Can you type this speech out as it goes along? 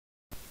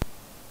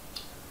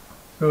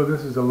So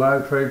this is a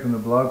live trade from the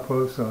blog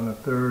post on the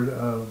 3rd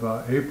of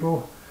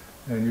April.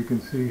 And you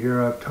can see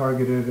here I've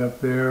targeted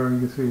up there. You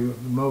can see the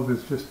move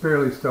has just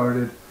barely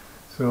started.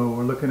 So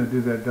we're looking to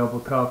do that double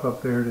top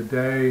up there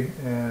today.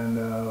 And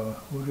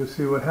we'll just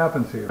see what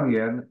happens here.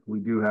 Again, we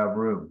do have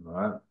room, all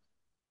right?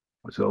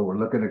 So we're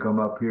looking to come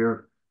up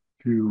here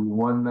to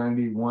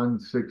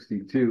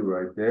 191.62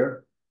 right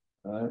there.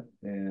 All right.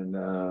 And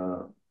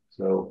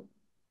so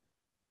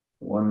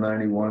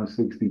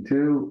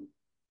 191.62.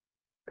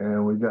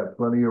 And we got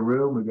plenty of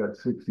room. We got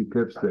 60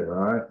 pips there,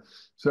 all right?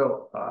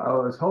 So I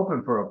was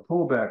hoping for a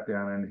pullback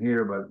down in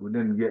here, but we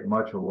didn't get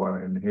much of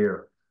one in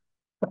here.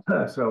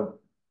 So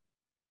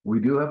we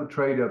do have a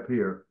trade up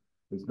here.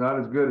 It's not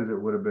as good as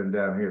it would have been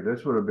down here.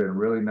 This would have been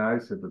really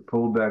nice if it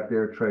pulled back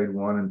there, trade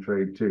 1 and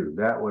trade 2.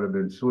 That would have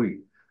been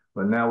sweet.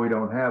 But now we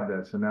don't have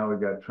that. So now we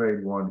got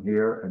trade 1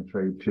 here and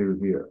trade 2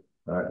 here.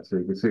 All right, so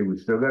you can see we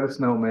still got a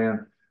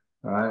snowman.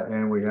 All right,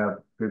 and we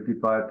have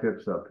 55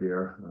 pips up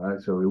here. All right,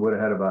 so we would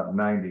have had about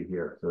 90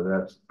 here. So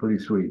that's pretty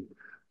sweet.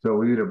 So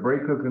we either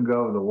break hook and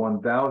go to the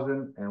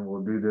 1,000, and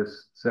we'll do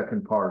this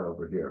second part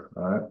over here.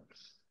 All right.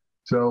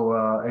 So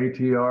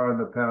ATR on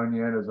the pound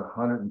yen is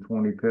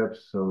 120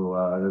 pips. So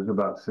there's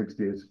about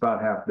 60. It's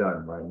about half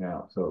done right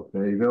now. So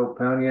there you go.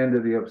 Pound yen to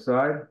the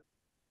upside.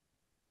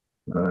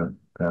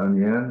 Pound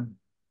yen.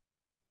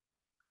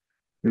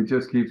 It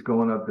just keeps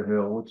going up the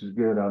hill, which is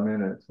good. I'm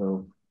in it.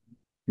 So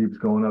keeps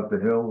going up the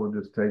hill, we'll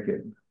just take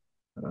it.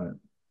 All right.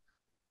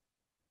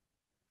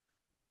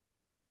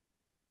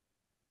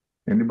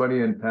 Anybody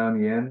in pound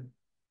yen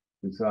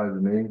besides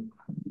me?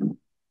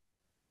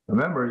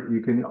 Remember,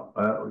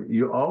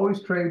 you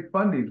always trade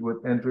fundies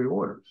with entry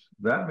orders.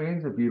 That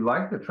means if you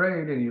like the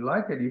trade and you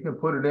like it, you can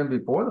put it in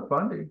before the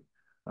funding,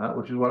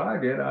 which is what I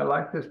did. I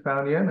like this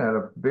pound yen, had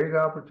a big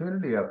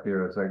opportunity up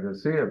here as I could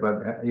see it,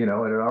 but you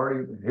know, it had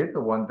already hit the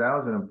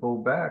 1,000 and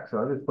pulled back, so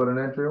I just put an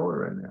entry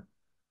order in there.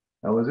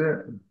 That was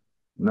it.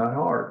 Not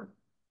hard.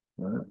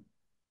 Right.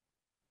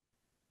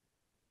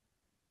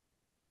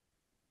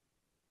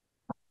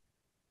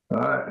 All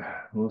right,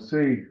 we'll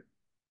see.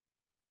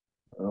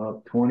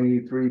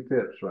 23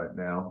 pips right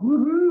now.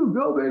 Woohoo!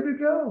 Go, baby,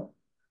 go.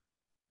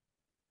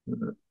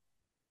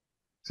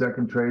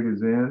 Second trade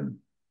is in.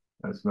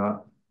 That's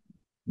not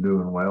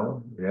doing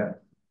well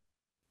yet.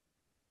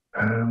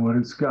 And what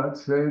did Scott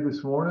say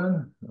this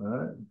morning? All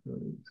right,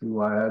 see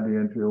why I had the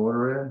entry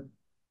order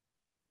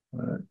in.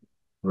 All right,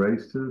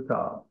 race to the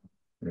top.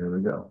 Here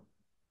we go.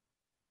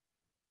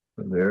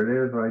 So there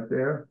it is right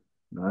there.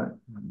 All right,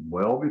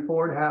 well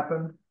before it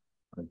happened.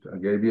 I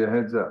gave you a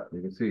heads up.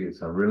 You can see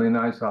it's a really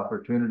nice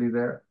opportunity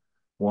there.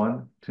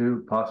 1,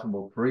 2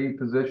 possible free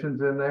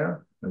positions in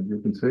there, as you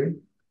can see.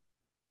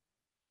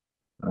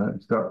 All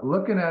right, start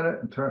looking at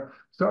it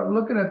start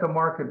looking at the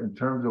market in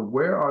terms of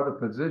where are the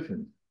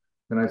positions.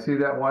 Can I see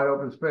that wide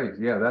open space?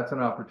 Yeah, that's an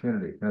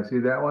opportunity. Can I see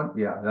that one?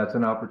 Yeah, that's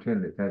an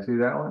opportunity. Can I see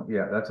that one?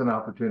 Yeah, that's an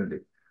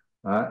opportunity.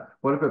 All right.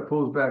 What if it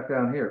pulls back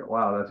down here?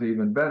 Wow, that's an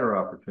even better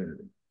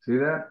opportunity. See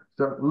that?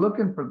 Start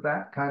looking for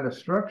that kind of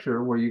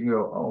structure where you can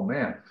go, oh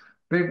man,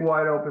 big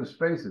wide open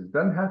spaces.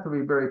 Doesn't have to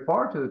be very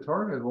far to the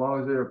target as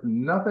long as there's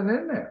nothing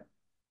in there.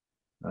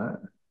 All right?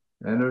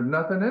 And there's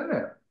nothing in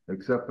there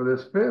except for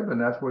this fib, and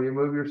that's where you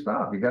move your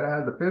stop. You got to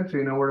have the fib so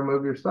you know where to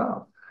move your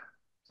stop.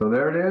 So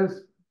there it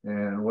is.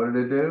 And what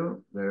did it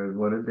do? There's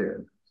what it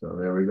did. So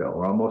there we go.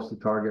 We're almost to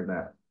target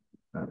now.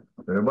 Right?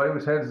 Everybody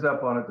was heads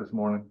up on it this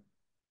morning.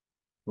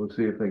 We'll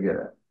see if they get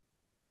it.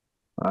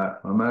 All right,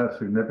 I'm at a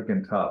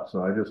significant top,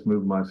 so I just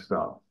moved my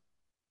stop.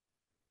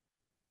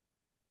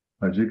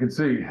 As you can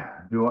see,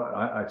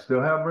 I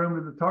still have room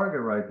to the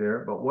target right there,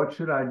 but what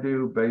should I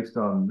do based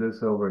on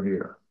this over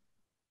here?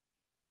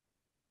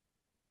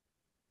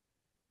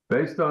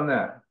 Based on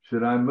that,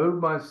 should I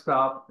move my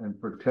stop and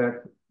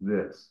protect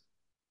this?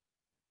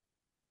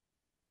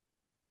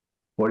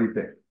 What do you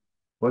think?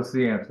 What's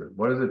the answer?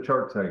 What does the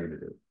chart tell you to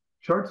do?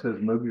 Chart says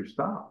move your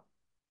stop.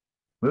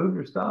 Move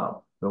your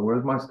stop. So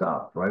where's my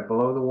stop? Right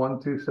below the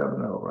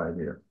 1270 right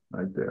here,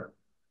 right there.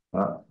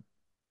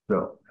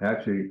 So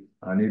actually,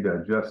 I need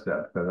to adjust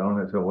that because I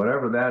don't. So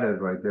whatever that is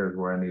right there is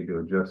where I need to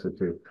adjust it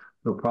to.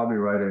 So probably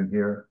right in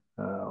here,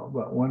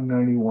 about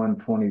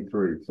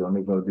 191.23. So let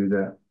me go do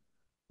that.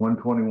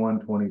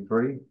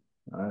 121.23.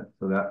 All right.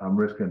 So that I'm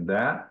risking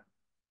that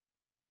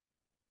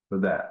for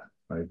that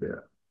right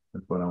there.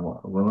 That's what I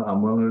want.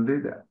 I'm willing to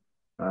do that.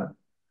 All right.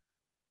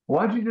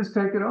 Why'd you just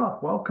take it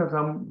off? Well, because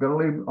I'm going to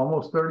leave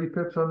almost 30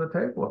 pips on the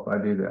table if I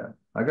do that.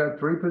 I got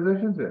 3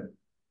 positions in.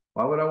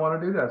 Why would I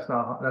want to do that?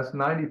 That's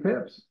 90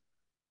 pips.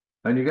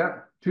 And you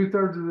got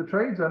 2/3 of the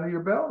trades under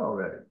your belt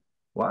already.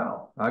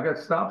 Wow. I got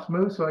stops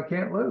moved, so I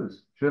can't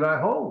lose. Should I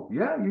hold?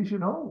 Yeah, you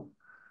should hold.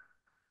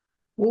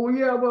 Well,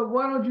 yeah, but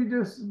why don't you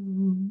just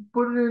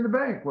put it in the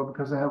bank? Well,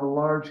 because I have a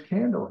large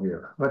candle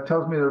here. That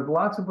tells me there's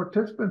lots of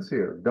participants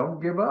here. Don't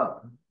give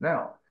up.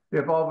 Now,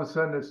 if all of a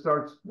sudden it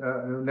starts,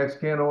 the next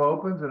candle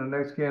opens and the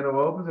next candle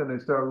opens and they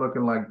start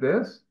looking like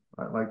this,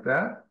 right, like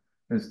that,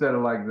 instead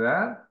of like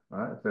that,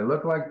 right? If they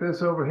look like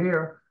this over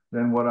here,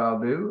 then what I'll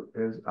do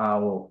is I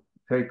will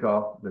take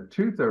off the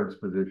 2/3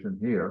 position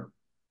here,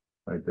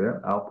 right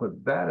there. I'll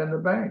put that in the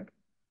bank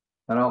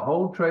and I'll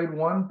hold trade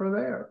one for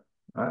there,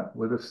 right?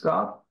 With a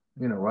stop,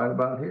 right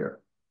about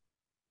here,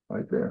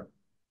 right there.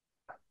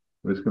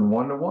 Risking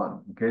 1 to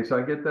 1 in case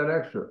I get that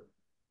extra,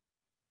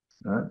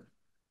 right?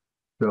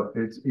 So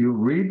you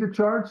read the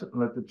charts and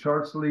let the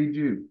charts lead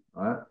you,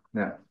 right?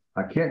 Now,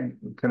 can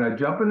I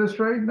jump in this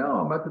trade?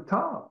 No, I'm at the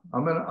top.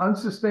 I'm in an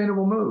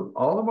unsustainable move.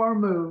 All of our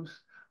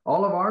moves,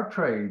 all of our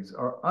trades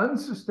are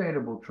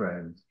unsustainable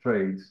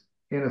trades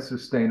in a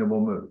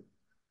sustainable move,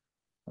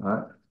 all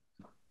right?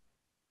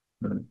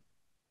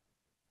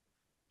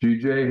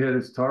 GJ hit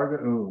his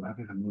target. Oh, I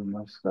gotta move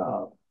my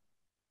stop.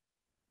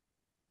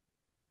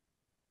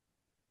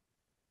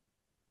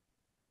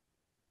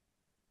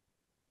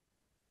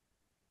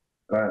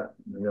 All right,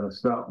 we got a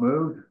stop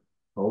move,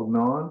 holding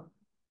on.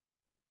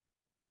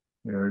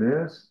 There it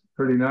is.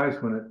 Pretty nice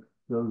when it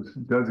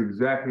does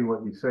exactly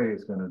what you say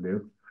it's going to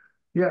do.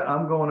 Yeah,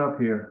 I'm going up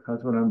here.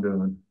 That's what I'm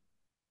doing.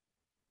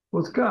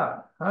 Well,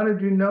 Scott, how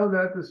did you know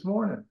that this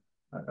morning?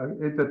 I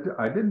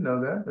didn't know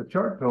that. The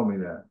chart told me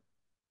that.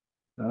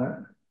 All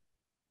right.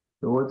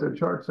 So what's the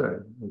chart say?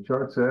 The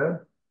chart said,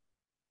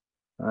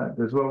 all right,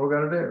 this is what we're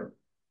going to do.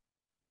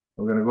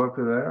 We're going to go up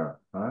to there.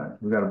 All right.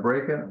 We got to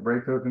break it,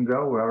 break hook and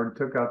go. We already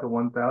took out the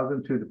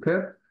 1,000 to the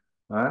pip.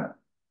 All right.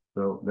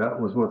 So that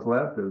was what's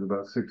left. There's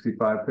about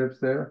 65 pips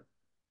there.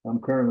 I'm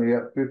currently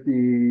at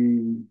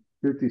 50,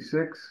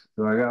 56.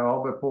 So I got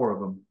all but 4 of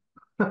them.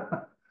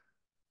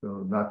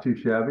 So not too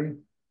shabby.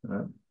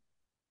 Right.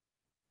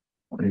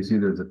 You see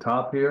there's a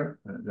top here.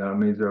 That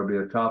means there'll be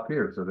a top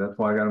here. So that's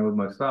why I got to move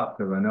my stop,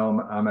 because I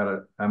know I'm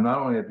not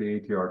only at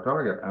the ATR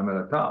target, I'm at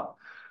a top.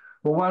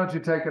 Well, why don't you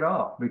take it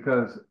off?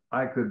 Because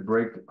I could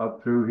break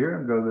up through here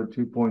and go to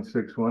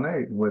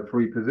 2.618 with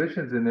 3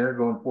 positions in there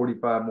going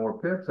 45 more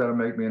pips. That'll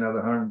make me another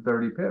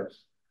 130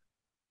 pips.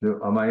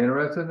 Am I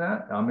interested in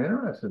that? I'm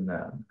interested in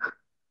that.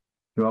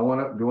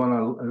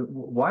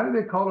 Why do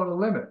they call it a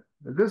limit?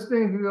 This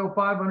thing can go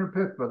 500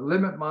 pips, but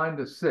limit mine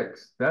to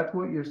 6. That's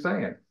what you're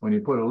saying when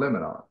you put a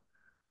limit on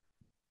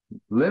it.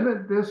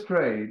 Limit this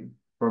trade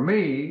for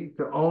me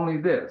to only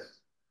this.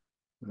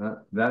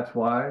 That's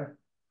why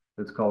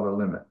it's called a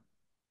limit.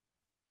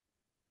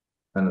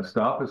 And a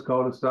stop is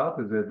called a stop.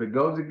 Is if it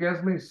goes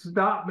against me,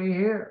 stop me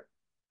here.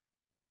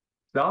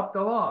 Stop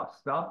the loss.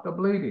 Stop the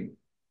bleeding.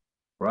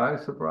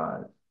 Surprise,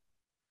 surprise.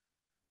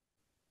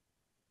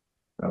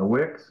 Got a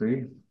wick,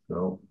 see?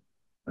 So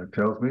that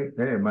tells me,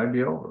 hey, it might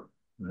be over.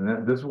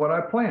 And this is what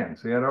I planned.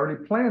 See, I'd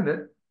already planned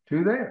it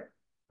to there.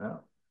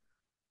 Now,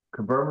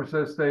 confirmer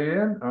says stay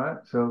in. All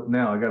right. So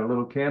now I got a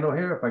little candle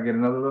here. If I get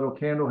another little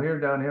candle here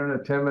down here in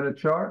a 10-minute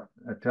chart,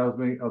 it tells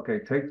me, okay,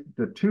 take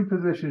the 2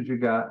 positions you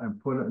got and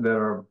put it that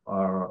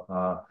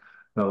are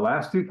the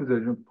last 2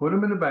 positions, put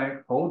them in the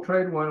bank, hold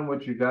trade 1,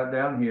 which you got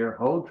down here,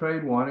 hold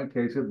trade 1 in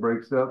case it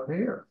breaks up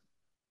here.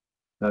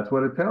 That's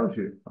what it tells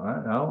you. All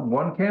right. Now,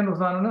 1 candle's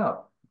not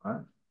enough. All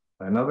right.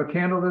 Another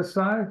candle this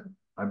size,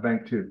 I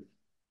bank 2.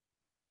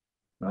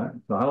 All right.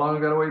 So how long I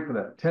got to wait for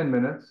that? 10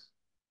 minutes.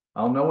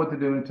 I'll know what to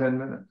do in 10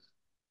 minutes.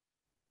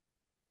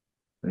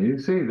 And you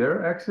see,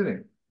 they're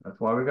exiting. That's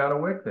why we got a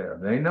wick there.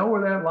 They know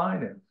where that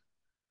line is.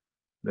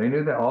 They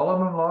knew that. All of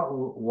them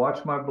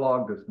watched my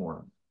blog this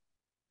morning.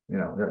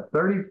 There are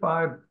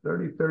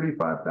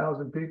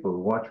 35,000 people who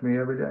watch me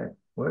every day.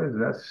 What is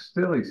that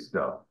silly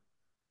stuff?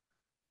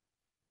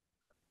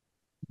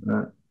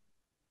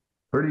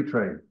 Pretty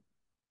trade.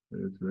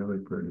 It's really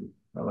pretty.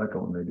 I like it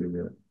when they do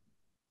that.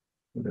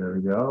 There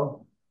we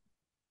go.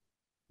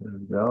 There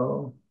we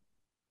go.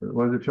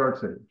 What does the chart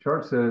say? The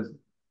chart says,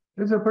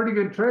 it's a pretty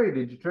good trade.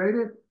 Did you trade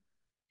it?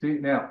 See,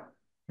 now,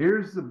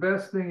 here's the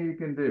best thing you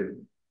can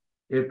do.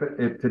 If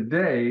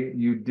today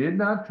you did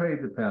not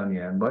trade the pound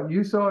yen, but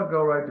you saw it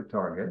go right to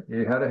target,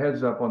 you had a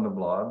heads up on the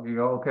blog, you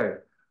go, okay,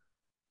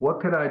 what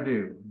could I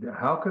do?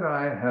 How could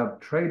I have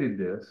traded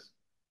this?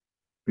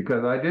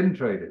 Because I didn't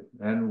trade it.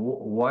 And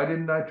why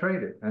didn't I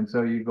trade it? And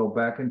so you go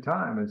back in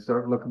time and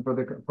start looking for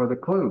the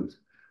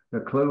clues. The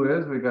clue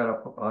is we got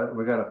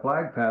a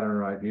flag pattern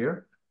right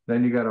here.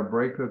 Then you got a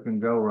break hook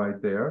and go right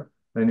there.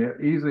 Then you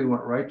easily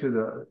went right to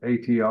the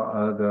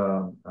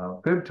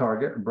fib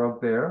target and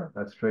broke there.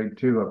 That's trade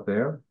 2 up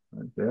there,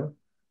 right there.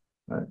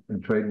 Right?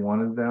 And trade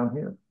 1 is down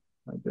here,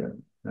 right there.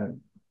 Right.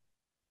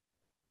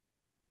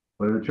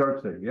 What does the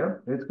chart say?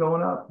 Yep, it's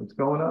going up, it's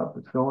going up,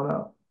 it's going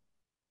up.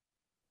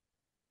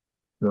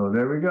 So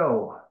there we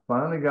go.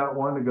 Finally got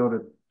one to go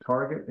to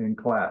target in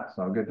class.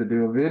 I'll get to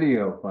do a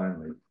video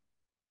finally.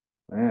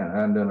 Man, I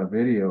haven't done a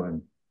video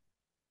in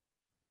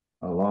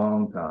a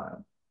long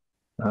time.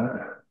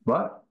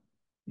 But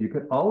you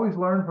can always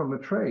learn from a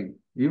trade.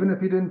 Even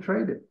if you didn't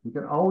trade it, you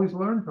can always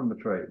learn from a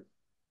trade.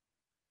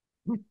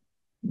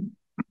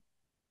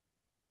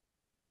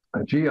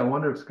 Gee, I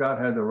wonder if Scott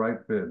had the right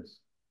fibs.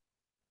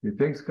 You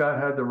think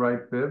Scott had the right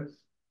fibs?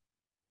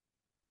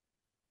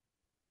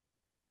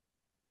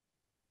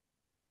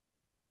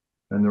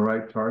 And the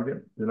right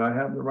target? Did I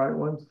have the right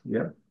ones?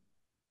 Yep.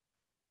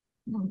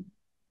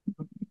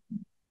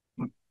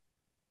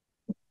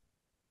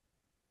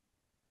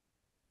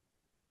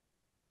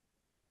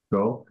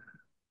 So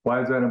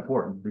Why is that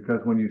important?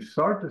 Because when you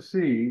start to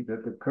see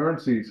that the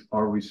currencies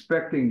are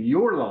respecting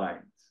your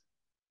lines,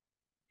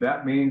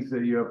 that means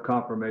that you have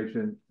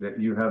confirmation that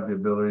you have the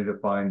ability to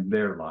find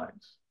their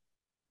lines.